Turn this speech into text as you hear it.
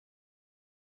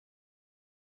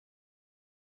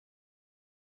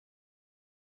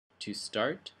to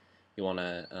start, you want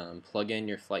to plug in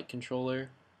your flight controller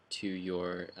to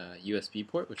your USB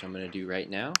port, which I'm going to do right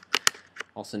now.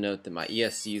 Also note that my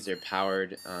ESCs are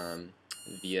powered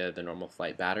via the normal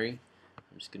flight battery.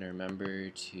 I'm just going to remember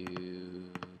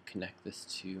to connect this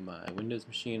to my Windows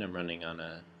machine. I'm running on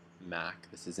a Mac.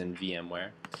 This is in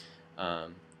VMware.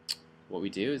 What we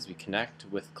do is we connect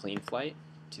with Cleanflight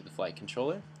to the flight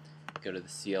controller, go to the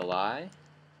CLI,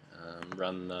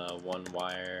 run the one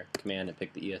wire command and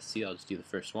pick the ESC. I'll just do the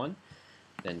first one.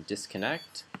 Then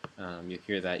disconnect. You'll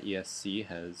hear that ESC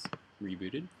has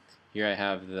rebooted. Here I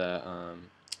have the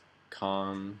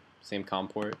same COM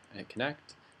port at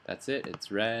connect. That's it. It's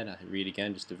red. I read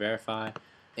again just to verify,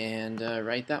 and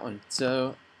write that one.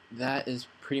 So that is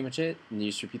pretty much it. And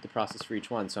you just repeat the process for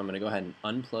each one. So I'm going to go ahead and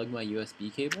unplug my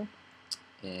USB cable,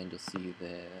 and you'll see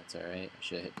that that's alright. I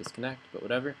should have hit disconnect, but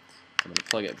whatever. I'm going to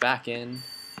plug it back in, and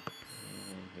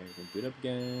here we can boot up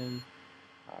again.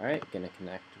 Alright, going to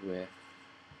connect with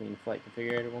Cleanflight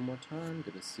Configurator one more time.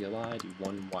 Go to CLI, do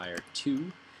one wire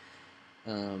 2.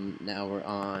 Now we're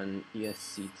on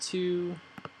ESC2.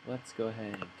 Let's go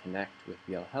ahead and connect with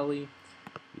blheli.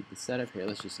 Read the setup here.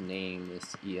 Let's just name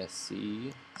this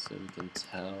ESC so we can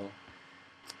tell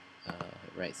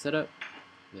right setup.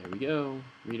 There we go.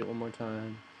 Read it one more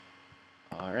time.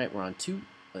 Alright, we're on 2.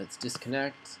 Let's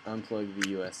disconnect, unplug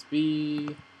the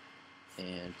USB,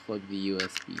 and plug the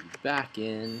USB back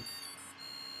in.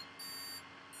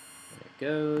 There it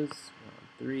goes.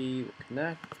 We're on 3. We'll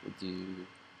connect. We'll do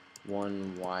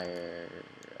one wire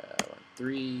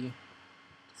 3.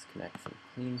 Disconnect from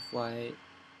Cleanflight.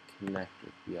 Connect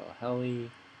with blheli.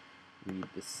 Read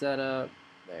the setup.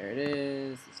 There it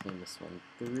is. Let's name this one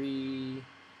 3.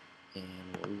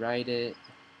 And we'll write it.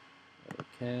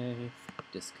 Okay.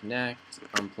 Disconnect.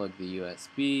 Unplug the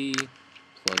USB.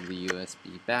 Plug the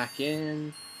USB back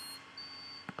in.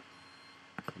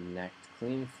 Connect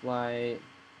Cleanflight.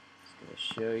 Just going to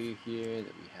show you here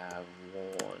that we have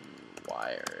one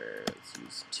wire. Let's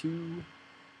use 2.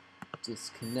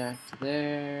 Disconnect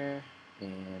there.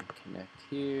 And connect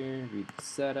here. Read the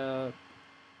setup.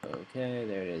 Okay,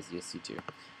 there it is, ESC2.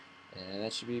 And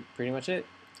that should be pretty much it.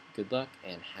 Good luck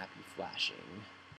and happy flashing.